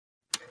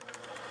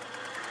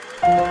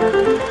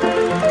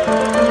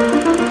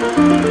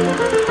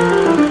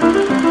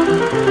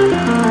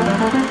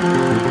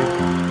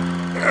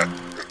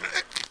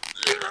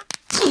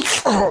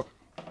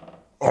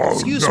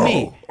Excuse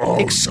me.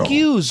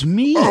 Excuse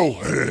me. Oh,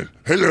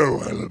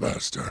 hello,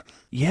 Alabaster.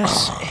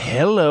 Yes,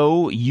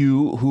 hello,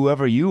 you,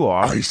 whoever you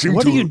are.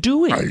 What are you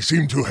doing? I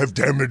seem to have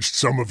damaged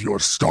some of your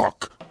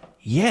stock.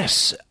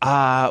 Yes,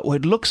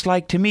 it looks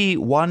like to me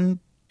 1,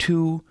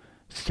 2,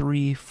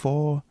 3,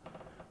 4,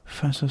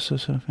 5, 6,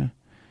 7.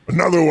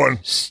 Another one.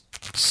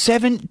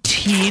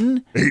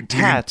 17 18.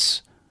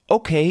 hats.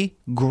 Okay,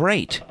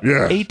 great.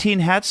 Yeah. 18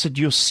 hats that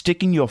you're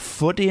sticking your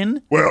foot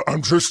in? Well,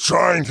 I'm just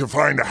trying to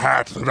find a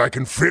hat that I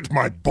can fit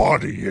my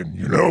body in,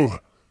 you know?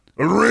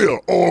 A real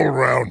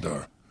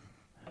all-rounder.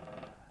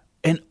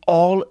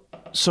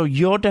 So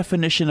your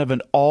definition of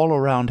an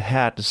all-around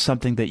hat is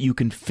something that you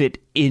can fit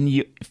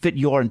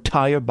your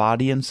entire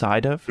body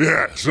inside of?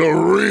 Yes, a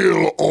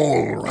real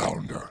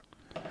all-rounder.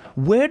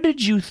 Where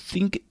did you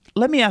think...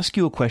 Let me ask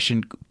you a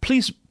question.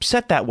 Please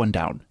set that one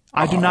down.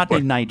 I do not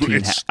need 19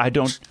 hats. I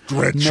don't...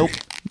 Stretchy. Nope.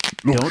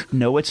 Look,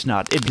 no, it's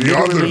not. It the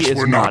literally others is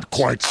were not. not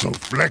quite so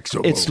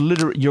flexible. It's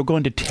literally... You're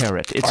going to tear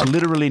it. It's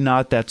literally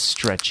not that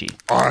stretchy.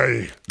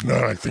 I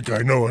think I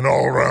know an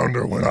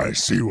all-rounder when I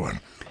see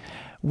one.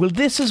 Well,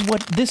 this is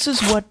what...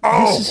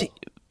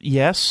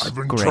 Yes? I've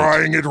been Great.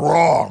 trying it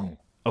wrong.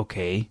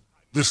 Okay.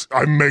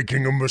 I'm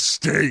making a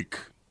mistake.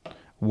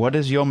 What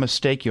is your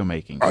mistake you're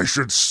making? I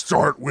should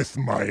start with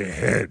my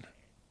head.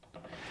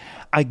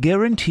 I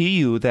guarantee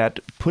you that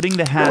putting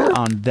the hat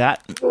on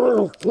that...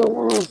 Can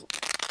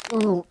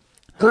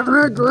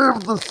I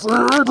grab the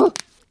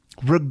third?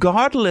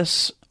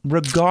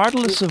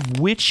 Regardless of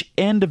which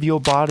end of your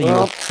body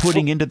you're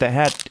putting into the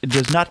hat, it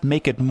does not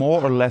make it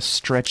more or less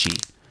stretchy.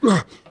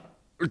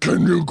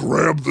 Can you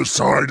grab the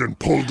side and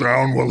pull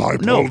down while I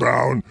pull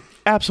down?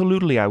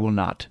 Absolutely, I will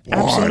not. Why?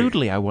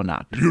 Absolutely, I will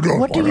not. You don't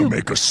want to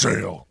make a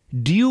sale.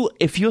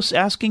 If you're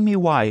asking me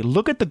why,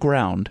 look at the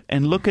ground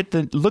and look at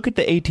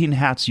the 18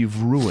 hats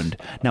you've ruined.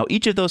 Now,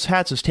 each of those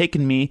hats has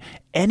taken me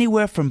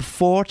anywhere from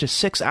 4 to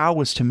 6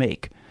 hours to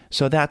make.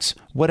 So that's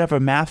whatever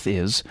math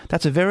is.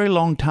 That's a very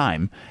long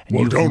time.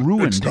 And you've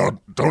ruined.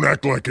 Don't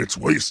act like it's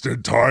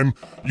wasted time.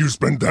 You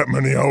spent that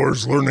many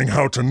hours learning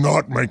how to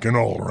not make an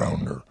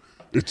all-rounder.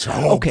 It's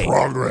all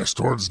progress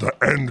towards the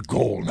end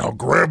goal. Now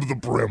grab the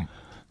brim.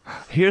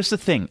 Here's the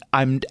thing.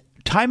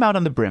 Time out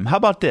on the brim. How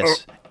about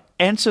this?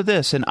 Answer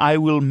this, and I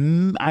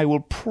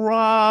will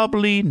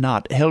probably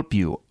not help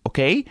you,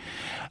 okay?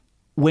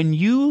 When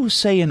you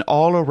say an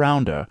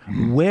all-arounder,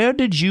 where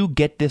did you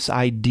get this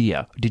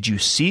idea? Did you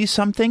see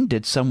something?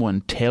 Did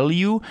someone tell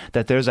you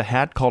that there's a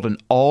hat called an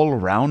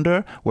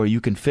all-rounder where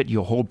you can fit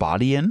your whole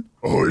body in?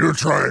 Oh, you're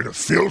trying to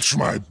filch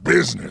my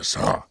business,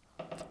 huh?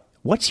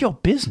 What's your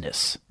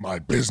business? My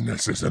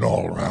business is an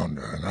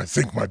all-rounder, and I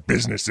think my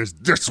business is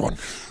this one.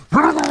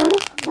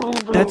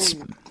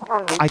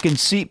 I can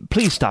see...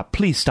 Please stop,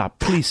 please stop,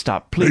 please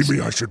stop, please.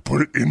 Maybe I should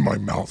put it in my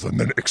mouth and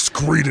then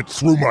excrete it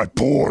through my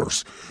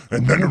pores,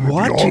 and then it would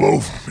be all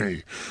over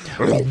me.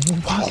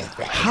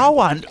 How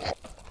on...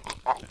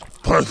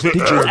 Did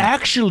you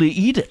actually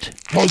eat it?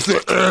 Push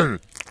it in.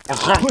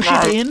 Push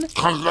it in?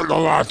 The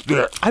last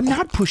bit. I'm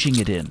not pushing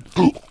it in.